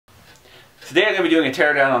Today I'm going to be doing a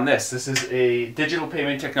teardown on this. This is a Digital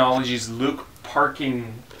Payment Technologies Luke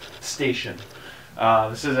parking station.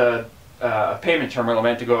 This is a payment terminal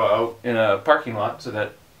meant to go out in a parking lot so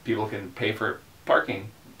that people can pay for parking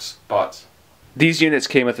spots. These units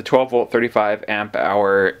came with a 12 volt 35 amp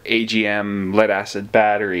hour AGM lead acid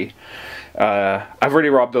battery. I've already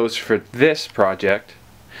robbed those for this project.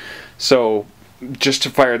 So just to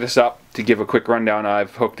fire this up, to give a quick rundown,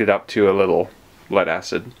 I've hooked it up to a little lead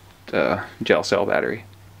acid gel cell battery.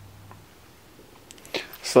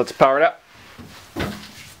 So let's power it up.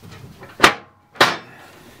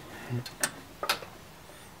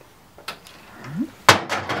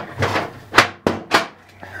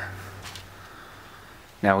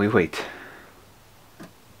 Now we wait.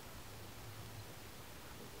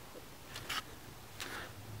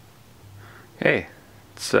 Okay,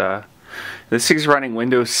 it's this thing's running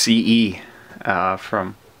Windows CE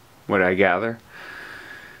from what I gather,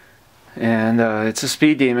 and it's a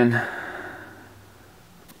speed demon.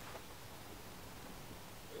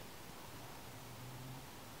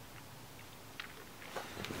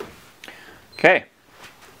 Okay,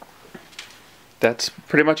 that's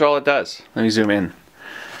pretty much all it does. Let me zoom in.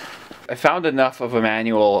 I found enough of a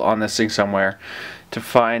manual on this thing somewhere to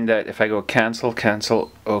find that if I go cancel,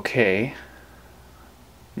 cancel, okay.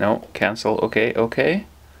 No, cancel, okay, okay.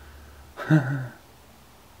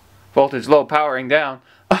 Voltage low, powering down.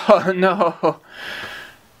 Oh no!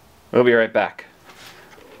 We'll be right back.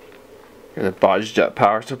 Here's a bodged up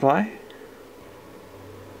power supply.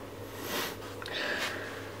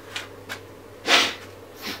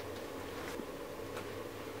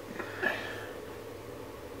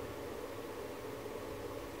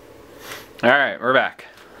 Alright, we're back.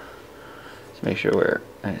 Let's make sure we're...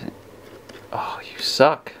 Oh, you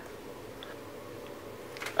suck.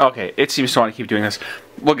 Okay, it seems to want to keep doing this.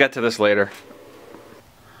 We'll get to this later.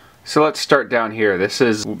 So let's start down here. This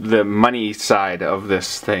is the money side of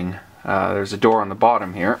this thing. There's a door on the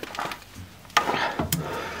bottom here.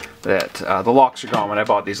 That the locks are gone. When I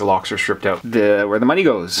bought these, the locks are stripped out. Where the money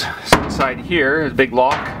goes. So inside here is a big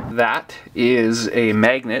lock. That is a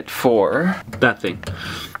magnet for that thing.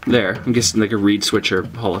 There, I'm guessing like a reed switcher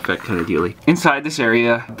Hall effect kind of dealy. Inside this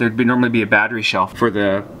area, there'd normally be a battery shelf for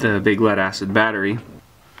the big lead acid battery.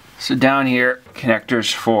 So down here,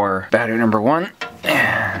 connectors for battery number 1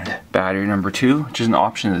 and battery number 2, which is an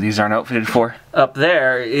option that these aren't outfitted for. Up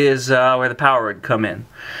there is where the power would come in.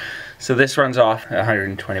 So this runs off a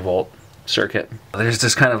 120 volt circuit. There's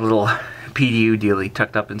this kind of little PDU dealy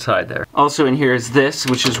tucked up inside there. Also in here is this,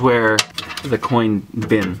 which is where the coin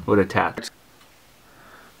bin would attach.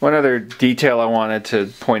 One other detail I wanted to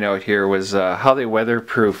point out here was how they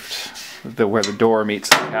weatherproofed where the door meets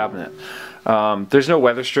the cabinet. There's no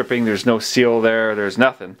weather stripping, there's no seal there, there's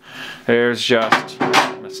nothing. There's just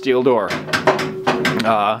a steel door.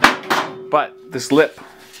 But this lip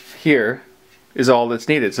here is all that's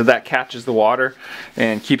needed. So that catches the water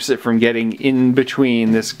and keeps it from getting in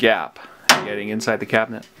between this gap and getting inside the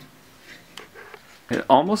cabinet. It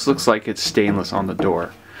almost looks like it's stainless on the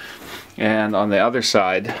door. And on the other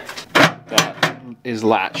side, that is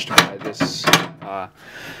latched by this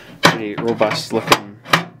pretty robust looking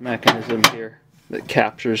mechanism here that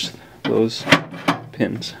captures those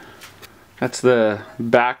pins. That's the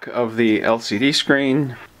back of the LCD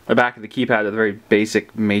screen. The back of the keypad is a very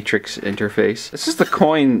basic matrix interface. This is the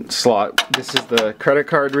coin slot. This is the credit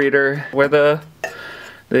card reader where the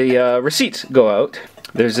receipts go out.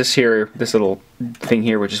 There's this little thing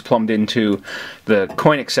here which is plumbed into the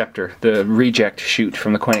coin acceptor. The reject chute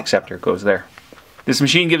from the coin acceptor goes there. This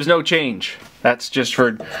machine gives no change. That's just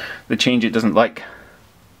for the change it doesn't like.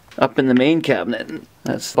 Up in the main cabinet,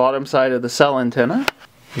 that's the bottom side of the cell antenna.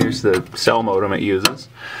 Here's the cell modem it uses.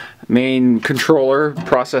 Main controller,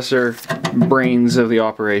 processor, brains of the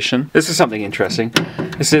operation. This is something interesting.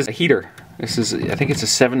 This is a heater. This is, I think it's a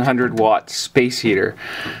 700 watt space heater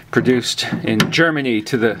produced in Germany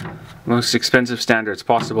to the most expensive standards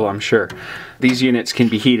possible, I'm sure. These units can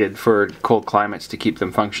be heated for cold climates to keep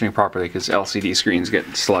them functioning properly because LCD screens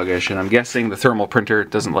get sluggish, and I'm guessing the thermal printer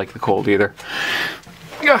doesn't like the cold either.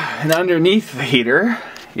 And underneath the heater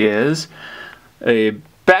is a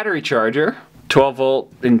battery charger. 12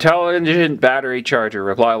 volt intelligent battery charger,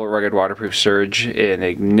 reliable, rugged, waterproof, surge, and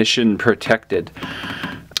ignition protected.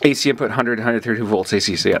 AC input 132 volts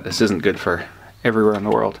AC, so yeah, this isn't good for everywhere in the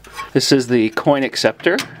world. This is the coin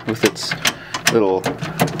acceptor with its little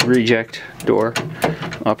reject door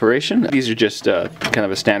operation. These are just kind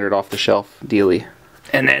of a standard off-the-shelf dealy.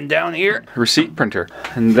 And then down here, receipt printer.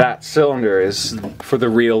 And that cylinder is for the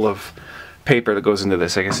reel of paper that goes into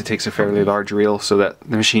this. I guess it takes a fairly large reel so that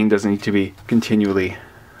the machine doesn't need to be continually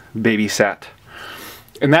babysat.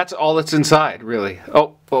 And that's all that's inside, really.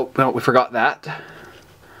 Oh, no, we forgot that.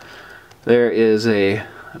 There is a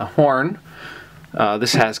horn.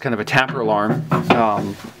 This has kind of a tamper alarm,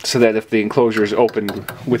 so that if the enclosure is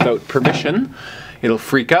opened without permission, it'll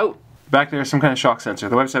freak out. Back there is some kind of shock sensor.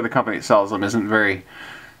 The website of the company that sells them isn't very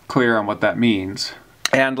clear on what that means.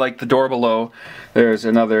 And like the door below, there's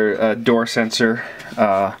another door sensor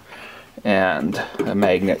and a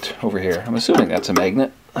magnet over here. I'm assuming that's a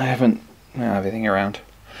magnet. I haven't everything around.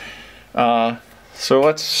 So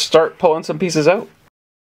let's start pulling some pieces out.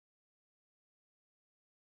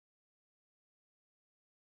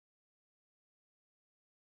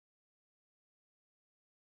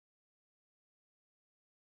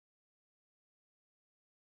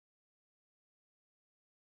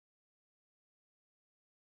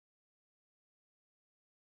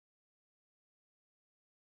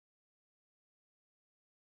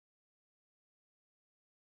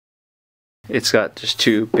 It's got just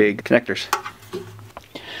two big connectors.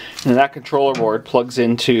 And that controller board plugs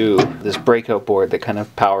into this breakout board that kind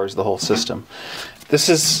of powers the whole system. This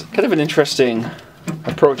is kind of an interesting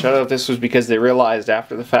approach. I don't know if this was because they realized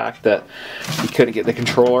after the fact that you couldn't get the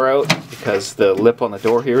controller out because the lip on the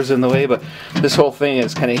door here is in the way, but this whole thing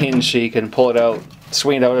is kind of hinged so you can pull it out,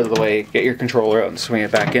 swing it out of the way, get your controller out and swing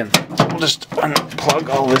it back in. So we'll just unplug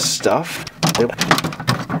all this stuff.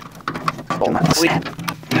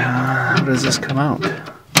 How does this come out?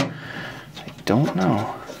 I don't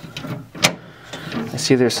know. I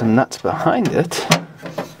see there's some nuts behind it.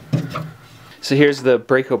 So here's the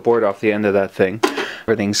breakout board off the end of that thing.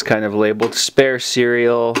 Everything's kind of labeled spare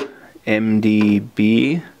serial,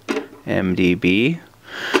 MDB,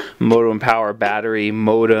 modem power battery,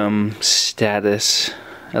 modem status,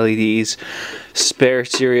 LEDs, spare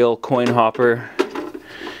serial coin hopper,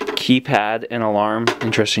 keypad and alarm.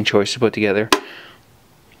 Interesting choice to put together.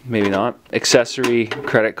 Maybe not. Accessory,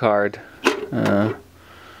 credit card.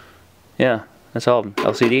 Yeah, that's all.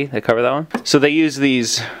 LCD, they cover that one. So they use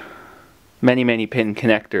these many pin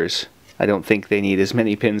connectors. I don't think they need as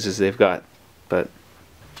many pins as they've got, but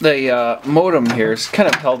the modem here is kind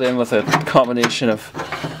of held in with a combination of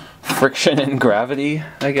friction and gravity,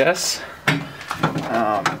 I guess.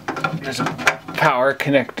 There's a power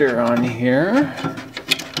connector on here.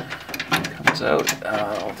 Comes out.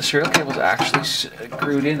 The serial cable is actually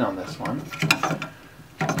screwed in on this one.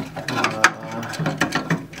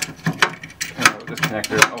 This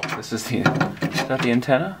connector. Oh, this is the. Is that the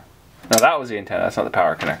antenna? No, that was the antenna. That's not the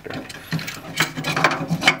power connector.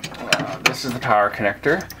 This is the power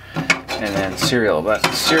connector, and then serial. But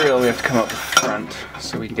serial we have to come out the front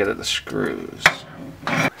so we can get at the screws.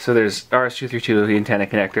 So there's RS-232, the antenna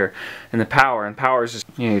connector, and the power. And power is just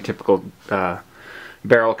your typical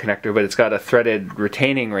barrel connector, but it's got a threaded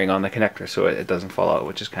retaining ring on the connector so it doesn't fall out,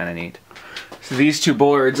 which is kind of neat. So these two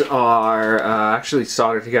boards are actually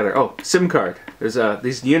soldered together. Oh, SIM card. There's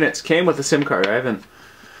these units came with a SIM card. I haven't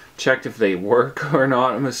checked if they work or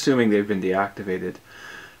not. I'm assuming they've been deactivated.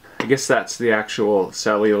 I guess that's the actual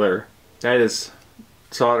cellular. That is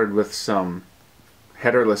soldered with some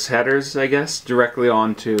headerless headers, I guess, directly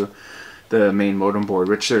onto the main modem board,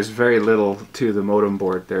 which there's very little to the modem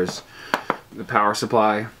board. There's the power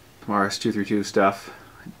supply, RS-232 stuff.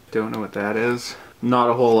 I don't know what that is. Not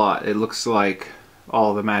a whole lot. It looks like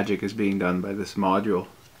all the magic is being done by this module.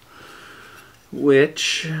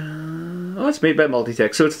 Which, oh, it's made by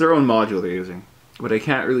Multitech, so it's their own module they're using. But I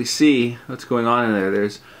can't really see what's going on in there.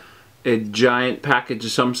 There's a giant package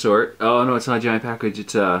of some sort. Oh no, it's not a giant package,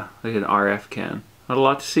 it's like an RF can. Not a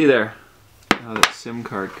lot to see there. Now that SIM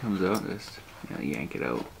card comes out, just yank it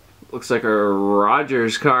out. Looks like a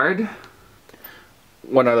Rogers card.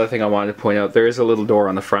 One other thing I wanted to point out, there is a little door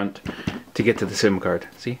on the front to get to the SIM card.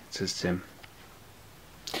 See, it says SIM.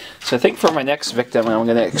 So I think for my next victim I'm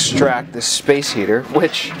going to extract this space heater,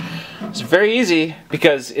 which is very easy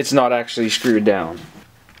because it's not actually screwed down.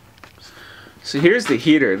 So here's the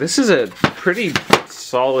heater. This is a pretty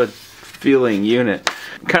solid feeling unit.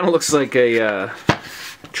 Kind of looks like a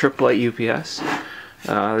triplet UPS.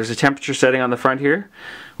 There's a temperature setting on the front here,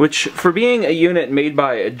 which for being a unit made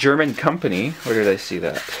by a German company, where did I see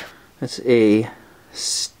that? That's a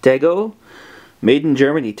Stego, made in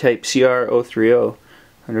Germany, type CR030,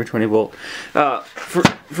 120 volt.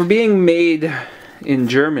 For being made in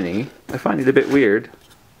Germany, I find it a bit weird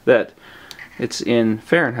that it's in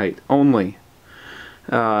Fahrenheit only.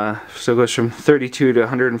 So it goes from 32 to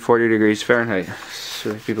 140 degrees Fahrenheit.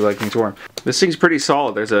 So people like things warm. This thing's pretty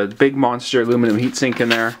solid. There's a big monster aluminum heatsink in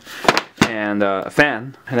there and a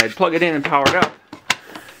fan. And I'd plug it in and power it up.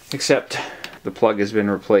 Except the plug has been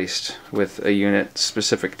replaced with a unit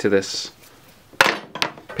specific to this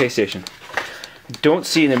pay station. Don't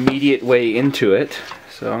see an immediate way into it,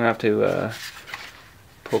 so I'm gonna have to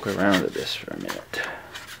poke around at this for a minute.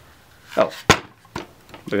 Oh,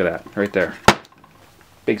 look at that, right there.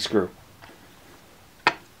 Big screw.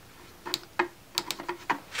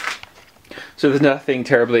 So there's nothing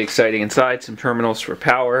terribly exciting inside. Some terminals for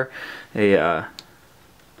power. See if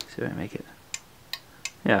I make it.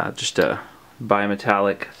 Yeah, just a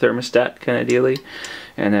bimetallic thermostat kind of dealy.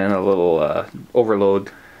 And then a little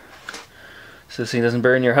overload so this thing doesn't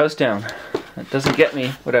burn your house down. That doesn't get me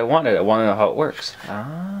what I wanted. I want to know how it works.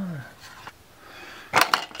 Ah.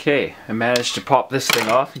 Okay, I managed to pop this thing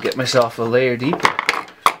off and get myself a layer deeper.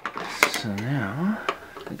 So now,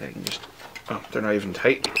 I think I can just... Oh, they're not even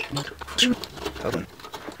tight.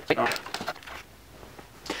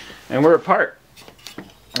 And we're apart.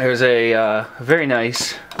 There's a very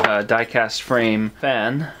nice die-cast frame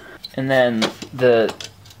fan, and then the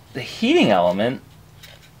heating element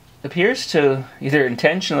appears to either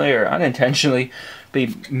intentionally or unintentionally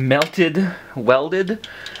be melted, welded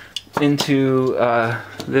into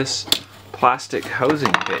this plastic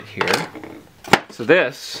housing bit here. So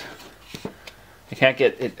this, I can't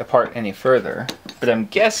get it apart any further, but I'm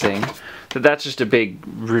guessing that that's just a big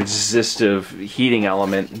resistive heating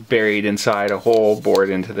element buried inside a hole bored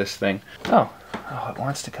into this thing. Oh, it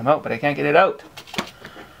wants to come out, but I can't get it out.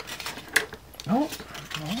 Oh,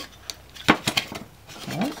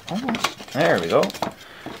 almost. There we go.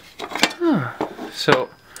 So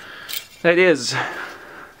that is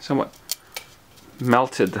somewhat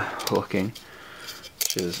melted looking,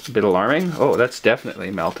 which is a bit alarming. Oh, that's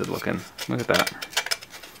definitely melted looking. Look at that.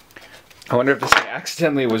 I wonder if this thing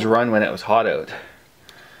accidentally was run when it was hot out.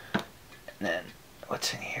 And then,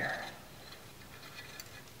 what's in here?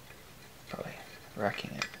 Probably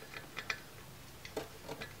wrecking it.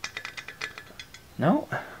 No?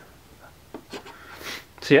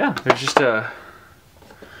 So yeah, there's just a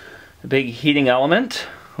big heating element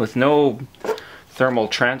with no thermal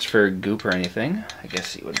transfer goop or anything. I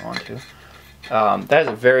guess you wouldn't want to. That is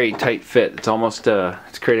a very tight fit. It's almost,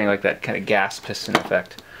 it's creating like that kind of gas piston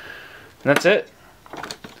effect. And that's it.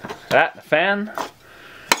 That, a fan,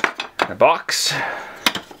 and a box.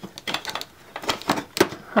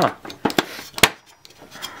 Huh.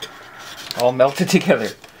 All melted together.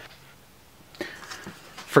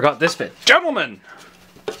 Forgot this bit. Gentlemen,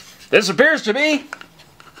 this appears to be...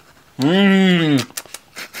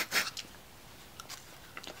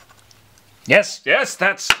 Yes,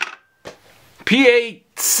 that's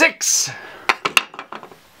PA6.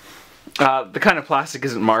 The kind of plastic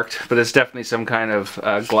isn't marked, but it's definitely some kind of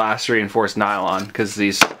glass reinforced nylon, because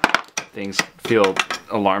these things feel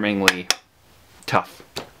alarmingly tough.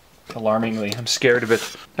 Alarmingly, I'm scared of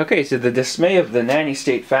it. Okay, so the dismay of the nanny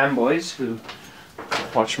state fanboys who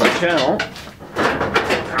watch my channel,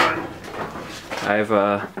 I've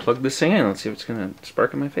plugged this thing in. Let's see if it's going to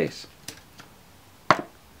spark in my face.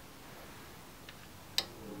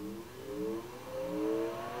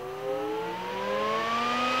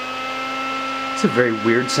 It's a very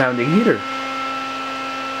weird sounding heater.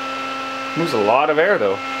 Moves a lot of air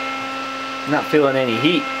though. I'm not feeling any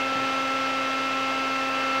heat.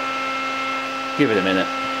 Give it a minute.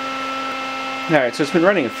 Alright, so it's been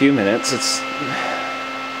running a few minutes.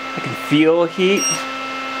 I can feel heat.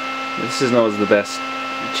 This isn't always the best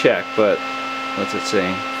check, but what's it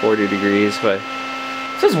saying? 40 degrees, but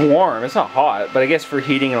it says warm. It's not hot, but I guess for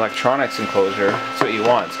heating electronics enclosure, that's what you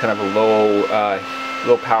want. It's kind of a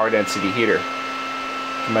low power density heater.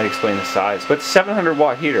 I might explain the size, but it's a 700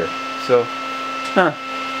 watt heater, so, Alright,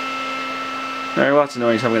 well that's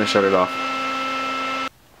annoying, so I'm going to shut it off.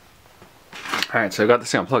 Alright, so I got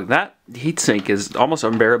this thing unplugged. That heatsink is almost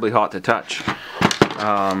unbearably hot to touch.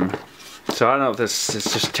 So I don't know if this is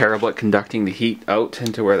just terrible at conducting the heat out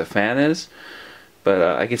into where the fan is, but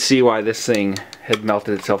I could see why this thing had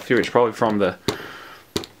melted itself through. It's probably from the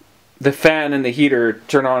fan and the heater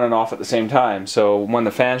turn on and off at the same time, so when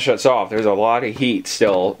the fan shuts off, there's a lot of heat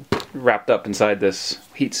still wrapped up inside this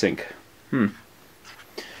heatsink.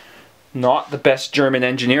 Not the best German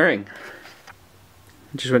engineering.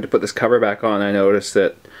 Just went to put this cover back on, I noticed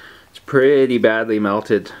that it's pretty badly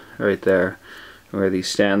melted right there. Where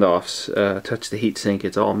these standoffs touch the heatsink,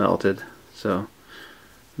 it's all melted. So,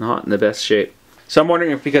 not in the best shape. So I'm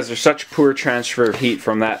wondering if because there's such poor transfer of heat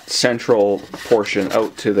from that central portion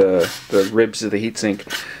out to the ribs of the heatsink,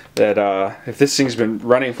 that if this thing's been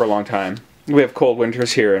running for a long time, we have cold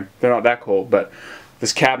winters here, and they're not that cold, but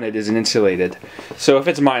this cabinet isn't insulated. So if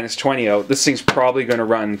it's minus 20 out, this thing's probably going to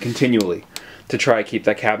run continually to try to keep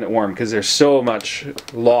that cabinet warm, because there's so much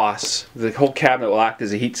loss. The whole cabinet will act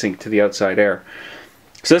as a heatsink to the outside air.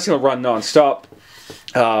 So this will run non-stop,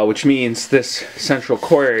 which means this central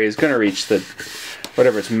core area is going to reach the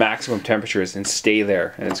whatever its maximum temperature is and stay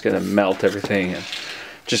there, and it's going to melt everything, and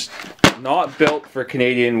just not built for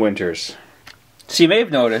Canadian winters. So you may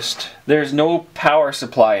have noticed there's no power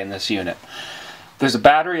supply in this unit. There's a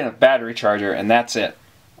battery and a battery charger, and that's it.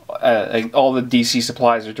 All the DC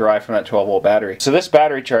supplies are derived from that 12-volt battery. So this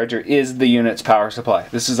battery charger is the unit's power supply.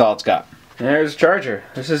 This is all it's got. And there's a charger.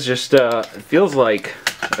 This is just, it feels like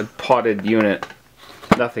a potted unit.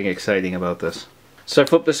 Nothing exciting about this. So I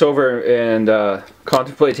flipped this over and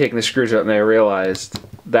contemplated taking the screws out, and I realized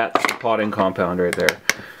that's the potting compound right there.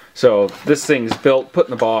 So this thing's built, put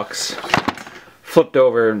in the box, flipped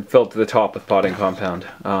over and filled to the top with potting compound.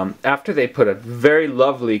 After they put a very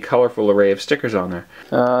lovely, colorful array of stickers on there.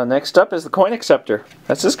 Next up is the coin acceptor.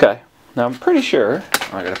 That's this guy. Now I'm pretty sure,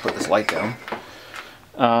 I gotta put this light down.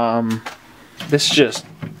 This just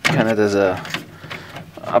kind of does a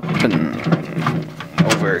up and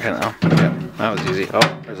over kind of. Yeah, that was easy.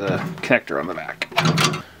 Oh, there's a connector on the back.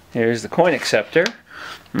 Here's the coin acceptor.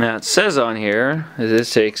 Now it says on here that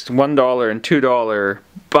this takes $1 and $2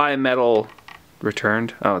 bimetal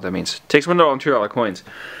returned. Oh, that means it takes $1 and $2 coins,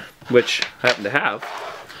 which I happen to have.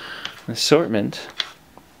 An assortment.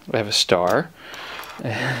 I have a star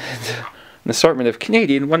and an assortment of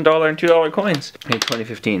Canadian $1 and $2 coins in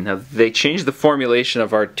 2015. Now they changed the formulation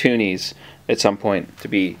of our toonies at some point to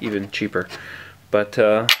be even cheaper, but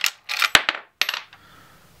oh,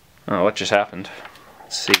 what just happened?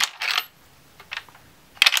 Let's see.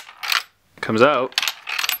 Comes out.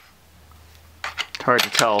 It's hard to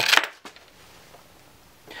tell.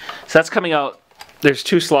 So that's coming out. There's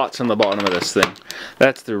two slots on the bottom of this thing.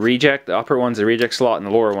 That's the reject. The upper one's the reject slot, and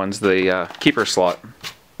the lower one's the keeper slot.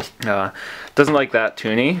 Doesn't like that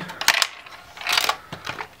toonie.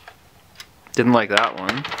 Didn't like that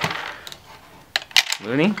one.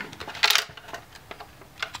 Looney.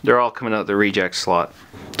 They're all coming out the reject slot.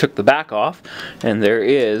 Took the back off, and there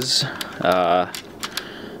is an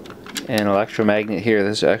electromagnet here.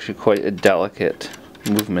 This is actually quite a delicate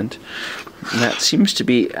movement. And that seems to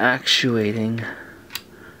be actuating.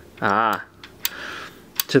 Ah.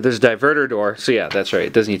 So there's a diverter door. So yeah, that's right.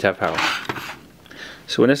 It does need to have power.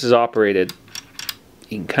 So when this is operated,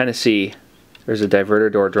 you can kind of see there's a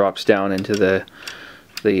diverter door drops down into the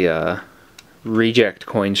reject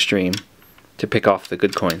coin stream to pick off the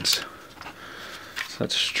good coins. So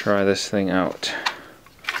let's try this thing out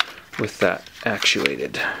with that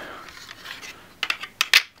actuated.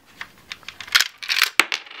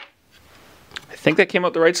 I think that came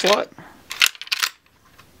out the right slot.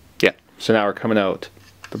 Yeah, so now we're coming out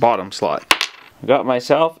the bottom slot. I got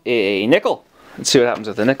myself a nickel. Let's see what happens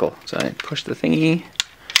with the nickel. So I push the thingy.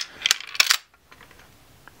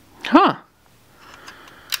 Huh.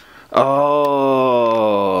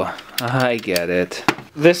 Oh, I get it.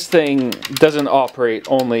 This thing doesn't operate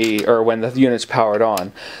only, or when the unit's powered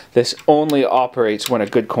on. This only operates when a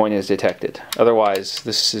good coin is detected. Otherwise,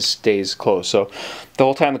 this stays closed. So the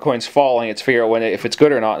whole time the coin's falling, it's figure out if it's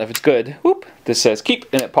good or not. And if it's good, whoop, this says keep,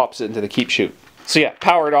 and it pops it into the keep chute. So yeah,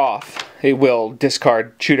 powered off, it will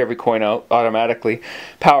discard, shoot every coin out automatically.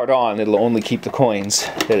 Powered on, it'll only keep the coins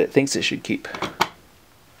that it thinks it should keep.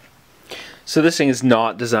 So this thing is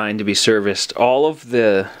not designed to be serviced. All of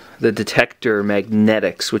the detector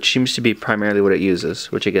magnetics, which seems to be primarily what it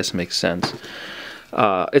uses, which I guess makes sense,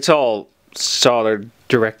 it's all soldered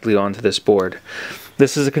directly onto this board.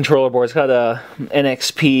 This is a controller board. It's got a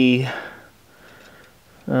NXP,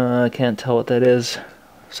 I can't tell what that is,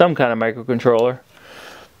 some kind of microcontroller.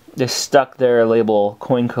 They stuck their label,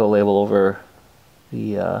 Coinco label, over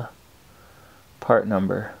the part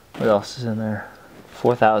number. What else is in there?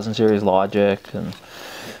 4000 series logic and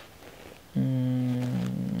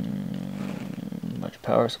much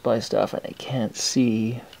power supply stuff, and I can't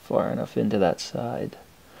see far enough into that side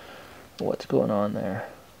what's going on there.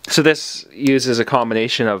 So this uses a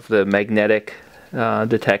combination of the magnetic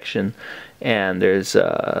detection, and there's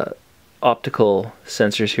optical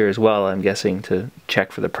sensors here as well, I'm guessing, to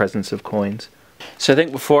check for the presence of coins. So I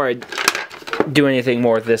think before I do anything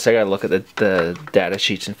more with this, I gotta look at the data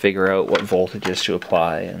sheets and figure out what voltages to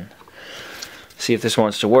apply and see if this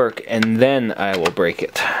wants to work, and then I will break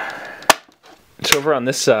it. So over on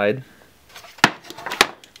this side,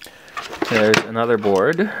 there's another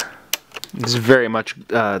board. It's very much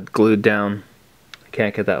glued down. I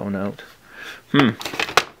can't get that one out.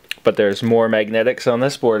 But there's more magnetics on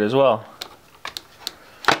this board as well.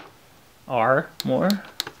 More.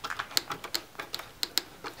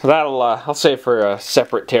 So that'll, I'll save for a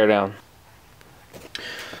separate teardown.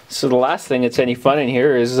 So the last thing that's any fun in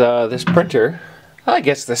here is this printer. I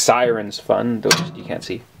guess the siren's fun, though you can't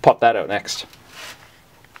see. Pop that out next.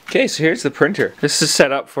 Okay, so here's the printer. This is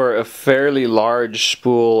set up for a fairly large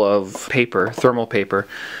spool of paper, thermal paper,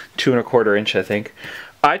 2 1/4 inch, I think.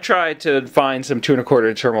 I tried to find some 2 1/4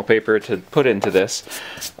 inch thermal paper to put into this,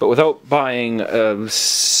 but without buying a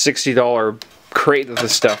 $60 crate of the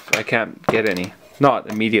stuff, I can't get any. Not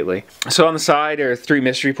immediately. So on the side are 3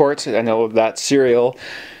 mystery ports. I know that's serial.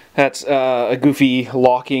 That's a goofy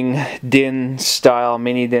locking DIN style,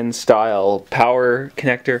 mini DIN style power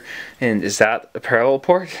connector. And is that a parallel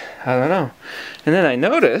port? I don't know. And then I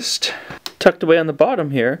noticed, tucked away on the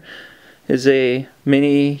bottom here, is a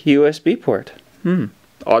mini USB port.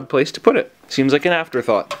 Odd place to put it. Seems like an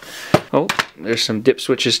afterthought. Oh, there's some dip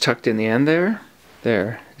switches tucked in the end there.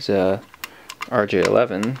 There is a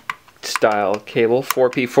RJ11 style cable,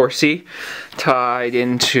 4P4C, tied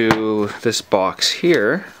into this box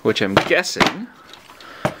here, which I'm guessing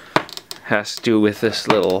has to do with this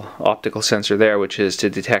little optical sensor there, which is to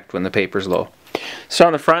detect when the paper's low. So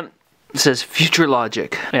on the front it says future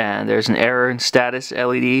logic, and there's an error and status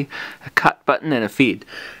LED, a cut button, and a feed.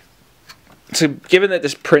 So given that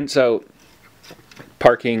this prints out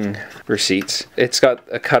parking receipts, it's got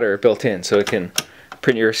a cutter built in, so it can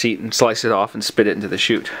print your receipt and slice it off and spit it into the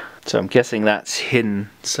chute. So I'm guessing that's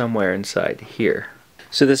hidden somewhere inside here.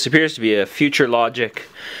 So this appears to be a Future Logic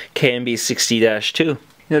KMB60-2. You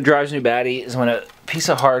know, drives new batty is when a piece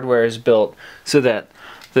of hardware is built so that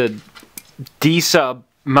the D-sub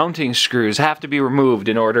mounting screws have to be removed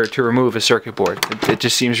in order to remove a circuit board. It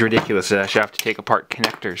just seems ridiculous that I should have to take apart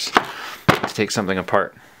connectors to take something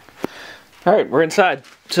apart. Alright, we're inside.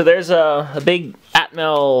 So there's a big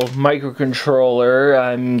Atmel microcontroller,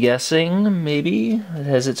 I'm guessing, maybe. It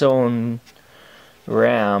has its own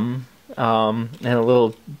RAM, and a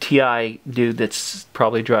little TI dude that's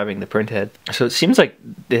probably driving the printhead. So it seems like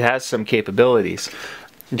it has some capabilities.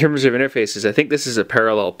 In terms of interfaces, I think this is a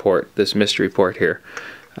parallel port, this mystery port here,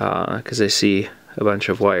 because I see a bunch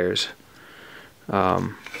of wires.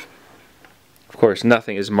 Of course,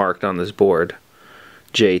 nothing is marked on this board.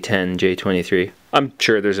 J10, J23. I'm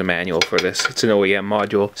sure there's a manual for this. It's an OEM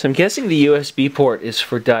module. So I'm guessing the USB port is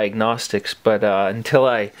for diagnostics, but until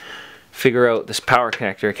I figure out this power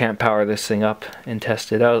connector, I can't power this thing up and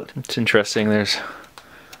test it out. It's interesting, there's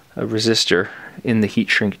a resistor in the heat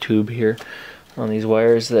shrink tube here on these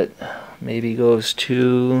wires that maybe goes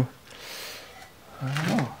to, I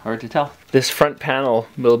don't know, hard to tell. This front panel,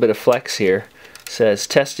 a little bit of flex here, says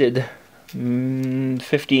tested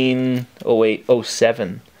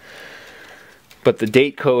 15/08/07, but the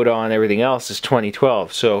date code on everything else is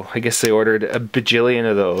 2012, so I guess they ordered a bajillion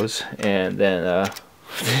of those and then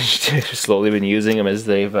slowly been using them as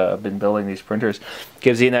they've been building these printers.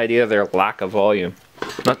 Gives you an idea of their lack of volume.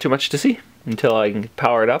 Not too much to see until I can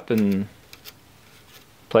power it up and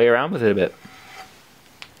play around with it a bit.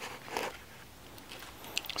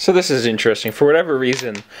 So this is interesting. For whatever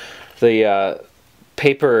reason, the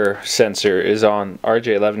paper sensor is on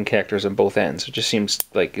RJ11 connectors on both ends. It just seems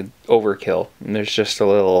like an overkill. And there's just a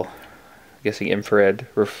little, I'm guessing, infrared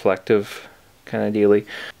reflective kind of dealy.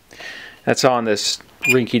 That's on this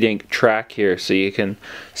rinky-dink track here, so you can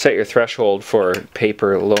set your threshold for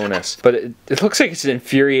paper lowness. But it looks like it's an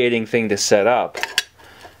infuriating thing to set up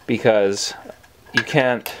because you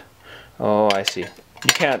can't, oh I see,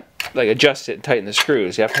 you can't like adjust it and tighten the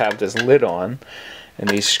screws. You have to have this lid on and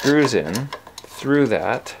these screws in through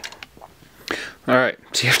that. Alright,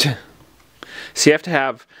 so you have to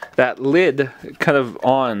have that lid kind of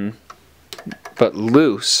on but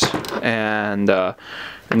loose, and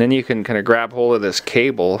then you can kind of grab hold of this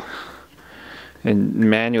cable and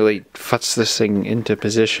manually futz this thing into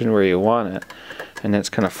position where you want it, and it's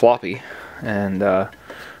kind of floppy, and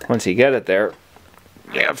once you get it there,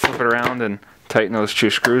 yeah, flip it around and tighten those 2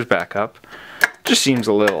 screws back up. Just seems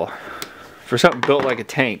a little, for something built like a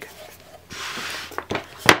tank.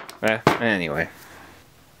 Anyway,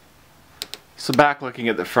 so back looking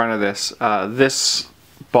at the front of this, this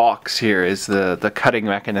box here is the cutting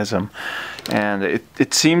mechanism, and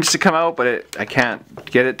it seems to come out, but I can't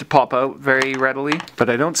get it to pop out very readily.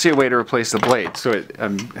 But I don't see a way to replace the blade, so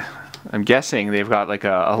I'm guessing they've got like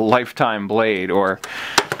a lifetime blade, or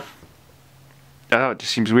oh, it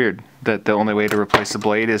just seems weird that the only way to replace the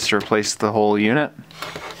blade is to replace the whole unit.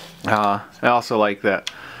 I also like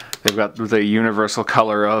that they've got the universal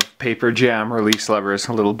color of paper jam release levers,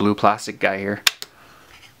 a little blue plastic guy here.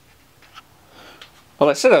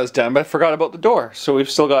 Well, I said I was done, but I forgot about the door. So we've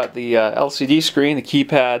still got the LCD screen, the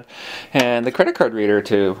keypad, and the credit card reader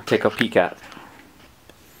to take a peek at.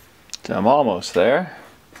 So I'm almost there.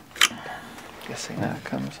 Guessing that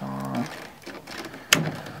comes on.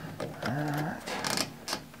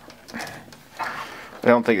 I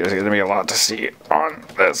don't think there's going to be a lot to see on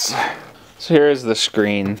this. So here's the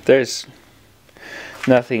screen. There's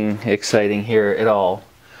nothing exciting here at all.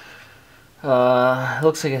 It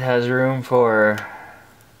looks like it has room for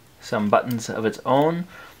some buttons of its own.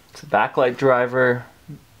 It's a backlight driver.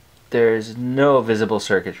 There's no visible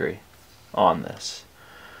circuitry on this.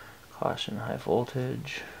 Caution, high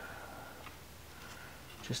voltage.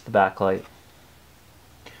 Just the backlight.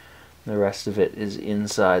 The rest of it is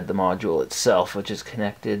inside the module itself, which is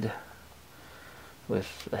connected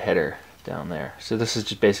with the header down there. So this is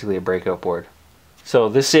just basically a breakout board. So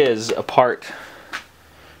this is a part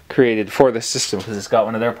created for the system because it's got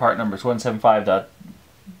one of their part numbers,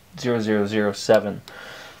 175.0007.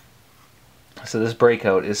 So this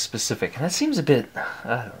breakout is specific. And that seems a bit, I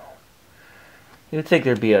don't know. You would think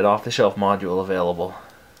there'd be an off-the-shelf module available.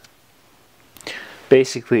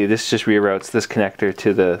 Basically, this just reroutes this connector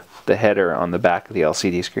to the header on the back of the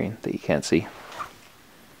LCD screen that you can't see.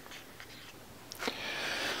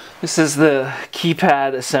 This is the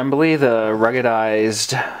keypad assembly, the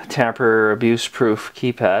ruggedized, tamper abuse proof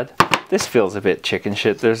keypad. This feels a bit chicken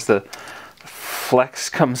shit. There's the flex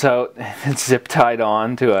comes out and it's zip tied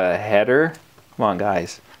on to a header. Come on,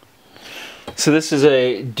 guys. So this is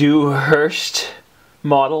a Dewhurst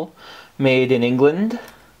model made in England.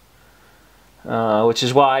 Which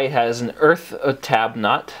is why it has an earth tab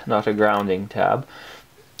nut, not a grounding tab.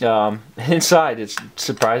 Inside it's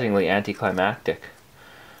surprisingly anticlimactic.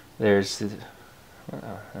 There's these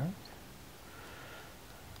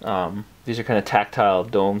are kind of tactile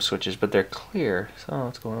dome switches, but they're clear. So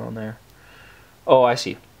what's going on there? Oh, I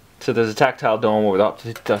see. So there's a tactile dome with up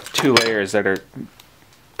to 2 layers that are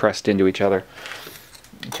pressed into each other.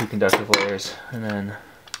 2 conductive layers, and then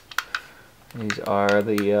these are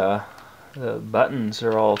the buttons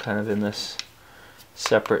are all kind of in this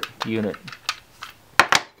separate unit.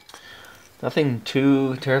 Nothing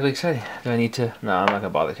too terribly exciting. Do I need to? No, I'm not going to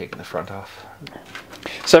bother taking the front off.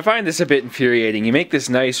 So I find this a bit infuriating. You make this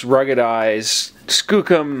nice ruggedized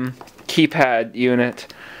skookum keypad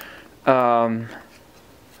unit. You know,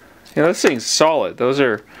 this thing's solid. Those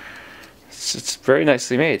are, it's very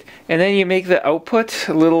nicely made. And then you make the output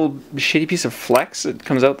a little shitty piece of flex that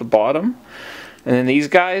comes out the bottom. And then these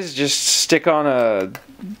guys just stick on a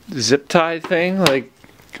zip tie thing. Like,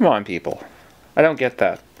 come on, people. I don't get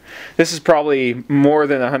that. This is probably more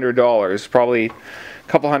than $100. Probably a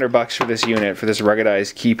couple $100 for this unit, for this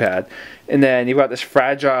ruggedized keypad. And then you've got this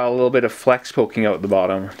fragile little bit of flex poking out the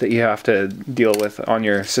bottom that you have to deal with on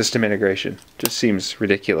your system integration. Just seems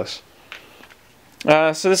ridiculous.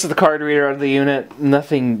 So this is the card reader out of the unit.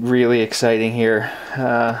 Nothing really exciting here.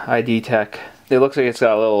 ID Tech. It looks like it's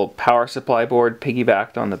got a little power supply board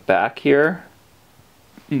piggybacked on the back here.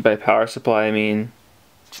 By power supply, I mean,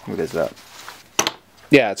 what is that?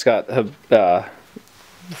 Yeah, it's got a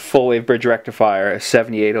full wave bridge rectifier, a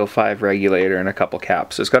 7805 regulator, and a couple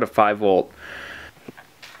caps. So it's got a 5-volt.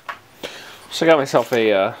 So I got myself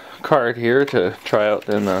a card here to try out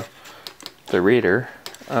in the reader.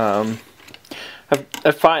 I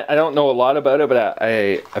don't know a lot about it, but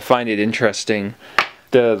I find it interesting.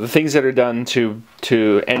 The things that are done to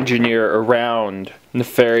engineer around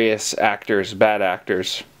nefarious actors, bad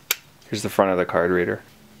actors. Here's the front of the card reader.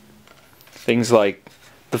 Things like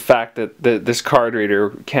the fact that this card reader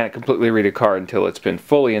can't completely read a card until it's been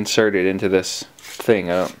fully inserted into this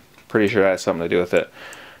thing. I'm pretty sure that has something to do with it.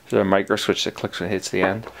 There's a micro switch that clicks when it hits the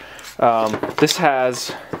end. This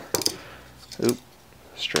has,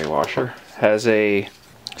 stray washer, says a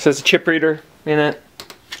chip reader in it.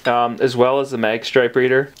 As well as the mag stripe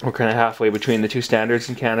reader. We're kind of halfway between the 2 standards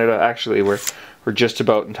in Canada. Actually, we're just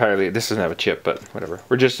about entirely, this doesn't have a chip, but whatever.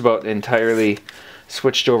 We're just about entirely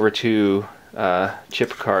switched over to chip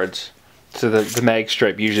cards. So the mag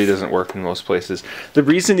stripe usually doesn't work in most places. The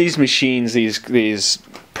reason these machines, these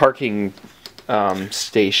parking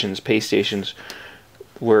stations, pay stations,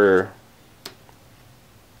 were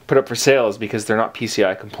put up for sale is because they're not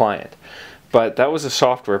PCI compliant. But that was a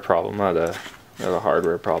software problem, not a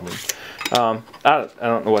hardware problem. I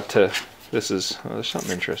don't know what to. This is. Oh, there's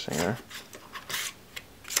something interesting there.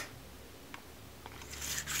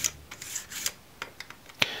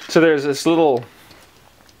 So there's this little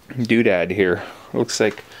doodad here. It looks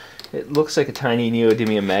like a tiny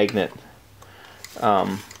neodymium magnet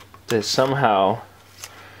that's somehow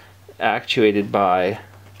actuated by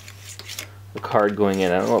the card going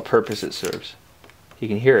in. I don't know what purpose it serves. You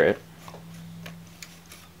can hear it.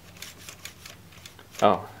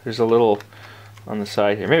 Oh, there's a little on the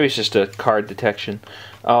side here. Maybe it's just a card detection.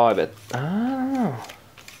 Oh, I bet. I don't know.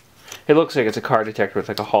 It looks like it's a card detector with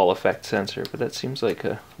like a Hall effect sensor, but that seems like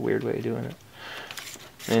a weird way of doing it.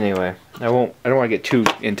 Anyway, I don't want to get too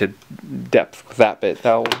into depth with that bit.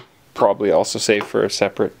 That'll probably also save for a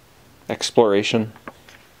separate exploration.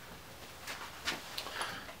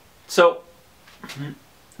 So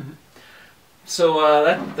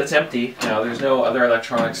that's empty now. There's no other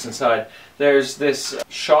electronics inside. There's this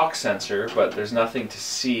shock sensor, but there's nothing to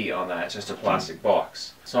see on that. It's just a plastic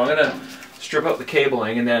box. So I'm gonna strip out the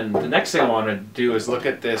cabling, and then the next thing I want to do is look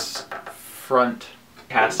at this front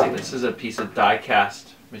casting. This is a piece of die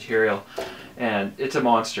cast material, and it's a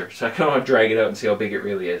monster. So I kind of want to drag it out and see how big it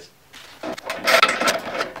really is.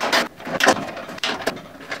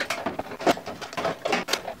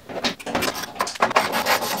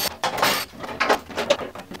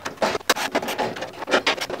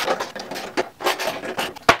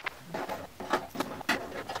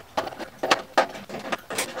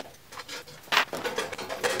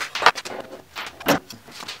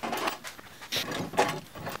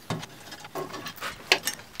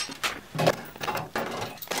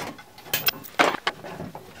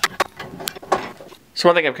 So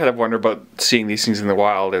one thing I've kind of wondered about seeing these things in the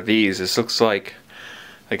wild are these. This looks like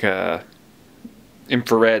a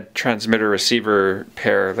infrared transmitter receiver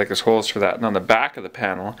pair, like there's holes for that. And on the back of the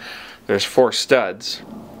panel, there's 4 studs,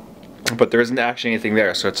 but there isn't actually anything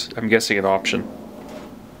there. So it's, I'm guessing, an option.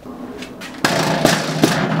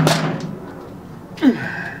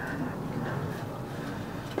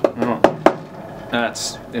 Oh,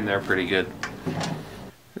 that's in there pretty good.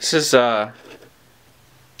 This is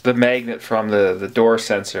the magnet from the door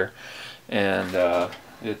sensor, and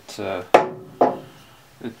it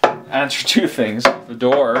answers 2 things. The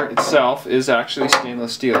door itself is actually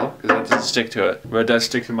stainless steel, because that doesn't stick to it, but it does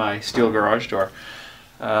stick to my steel garage door.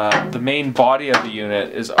 The main body of the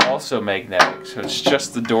unit is also magnetic, so it's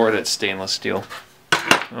just the door that's stainless steel.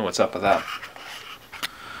 I don't know what's up with that.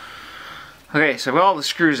 Okay, so I've got all the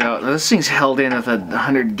screws out. Now this thing's held in with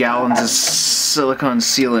 100 gallons of silicone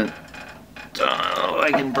sealant.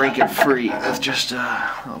 I can break it free with just a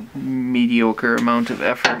mediocre amount of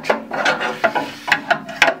effort.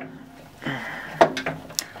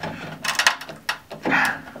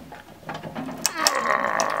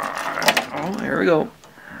 Oh, there we go.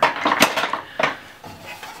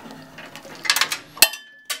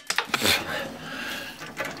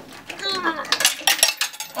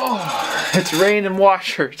 Oh, it's rain and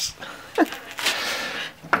washers.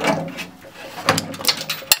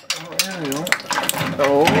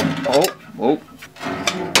 Oh.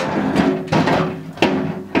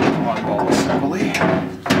 Come on, ball assembly. It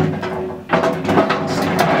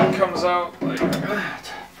comes out like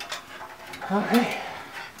that. Okay.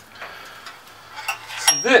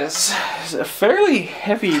 So this is a fairly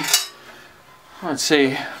heavy, I'd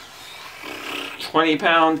say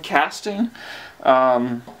 20-pound casting.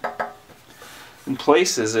 In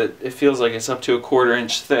places it feels like it's up to a 1/4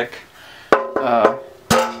 inch thick.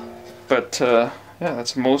 Yeah,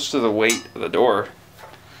 that's most of the weight of the door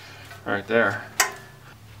right there.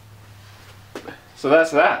 So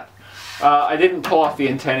that's that. I didn't pull off the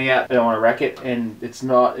antenna yet. I don't want to wreck it, and it's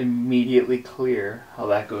not immediately clear how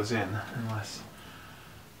that goes in unless...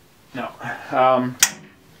 No.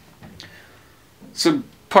 So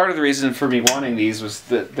part of the reason for me wanting these was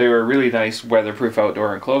that they were a really nice weatherproof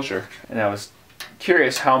outdoor enclosure, and I was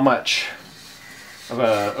curious how much of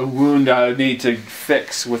a wound I would need to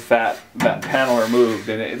fix with that panel removed,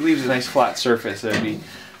 and it leaves a nice flat surface. It'd be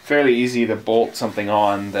fairly easy to bolt something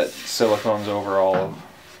on that silicones over all of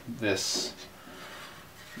this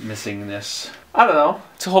missingness. I don't know.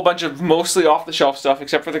 It's a whole bunch of mostly off-the-shelf stuff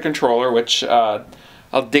except for the controller, which I'll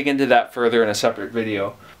dig into that further in a separate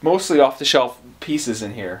video. Mostly off-the-shelf pieces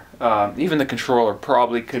in here. Even the controller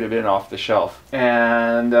probably could have been off-the-shelf.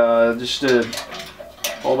 And just a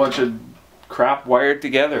whole bunch of crap wired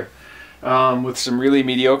together with some really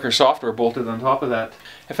mediocre software bolted on top of that.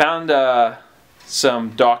 I found some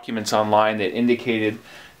documents online that indicated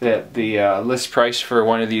that the list price for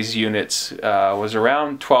one of these units was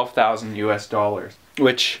around $12,000 US,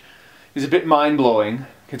 which is a bit mind-blowing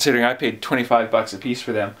considering I paid 25 bucks a piece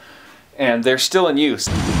for them, and they're still in use.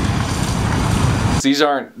 These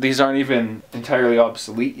aren't even entirely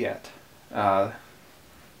obsolete yet,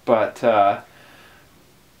 what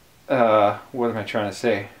am I trying to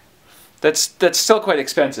say? That's still quite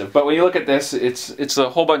expensive. But when you look at this, it's a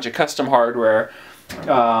whole bunch of custom hardware. And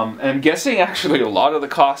I'm guessing actually a lot of the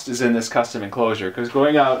cost is in this custom enclosure, because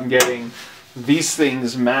going out and getting these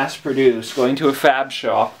things mass produced, going to a fab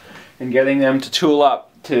shop and getting them to tool up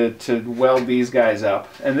to weld these guys up.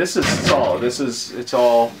 And this is solid. It's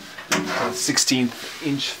all 16th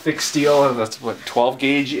inch thick steel. That's what, 12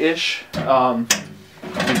 gauge ish.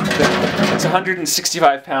 It's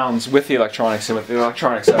 165 pounds with the electronics, and with the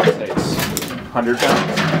electronics I would say it's 100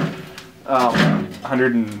 pounds.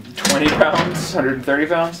 120 pounds, 130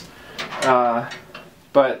 pounds.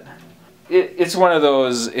 But it's one of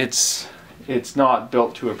those, it's not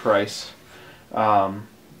built to a price.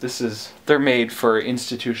 They're made for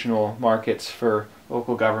institutional markets, for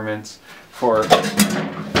local governments, for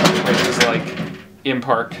places like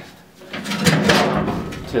Impark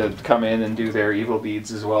to come in and do their evil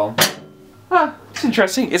deeds as well. It's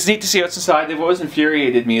interesting. It's neat to see what's inside. They've always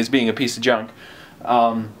infuriated me as being a piece of junk.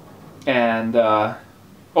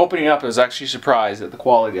 Opening up, I was actually surprised at the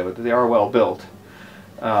quality of it. They are well built,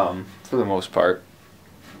 for the most part.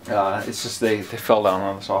 It's just they fell down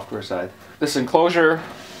on the software side. This enclosure,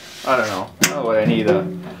 I don't know. Oh, I need a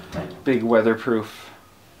big weatherproof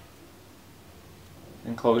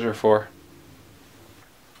enclosure for.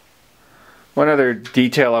 One other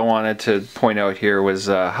detail I wanted to point out here was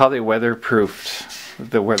how they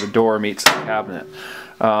weatherproofed where the door meets the cabinet.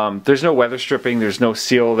 There's no weather stripping, there's no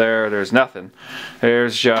seal there, there's nothing.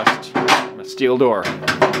 There's just a steel door.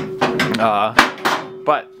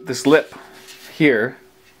 But this lip here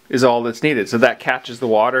is all that's needed. So that catches the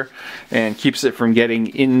water and keeps it from getting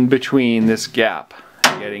in between this gap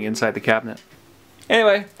and getting inside the cabinet.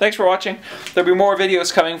 Anyway, thanks for watching. There'll be more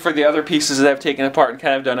videos coming for the other pieces that I've taken apart and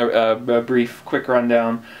kind of done a brief, quick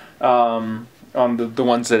rundown on the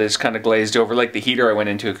ones that is kind of glazed over, like the heater I went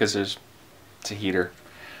into because it's a heater.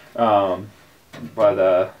 Yeah,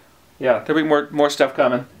 there'll be more stuff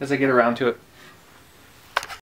coming as I get around to it.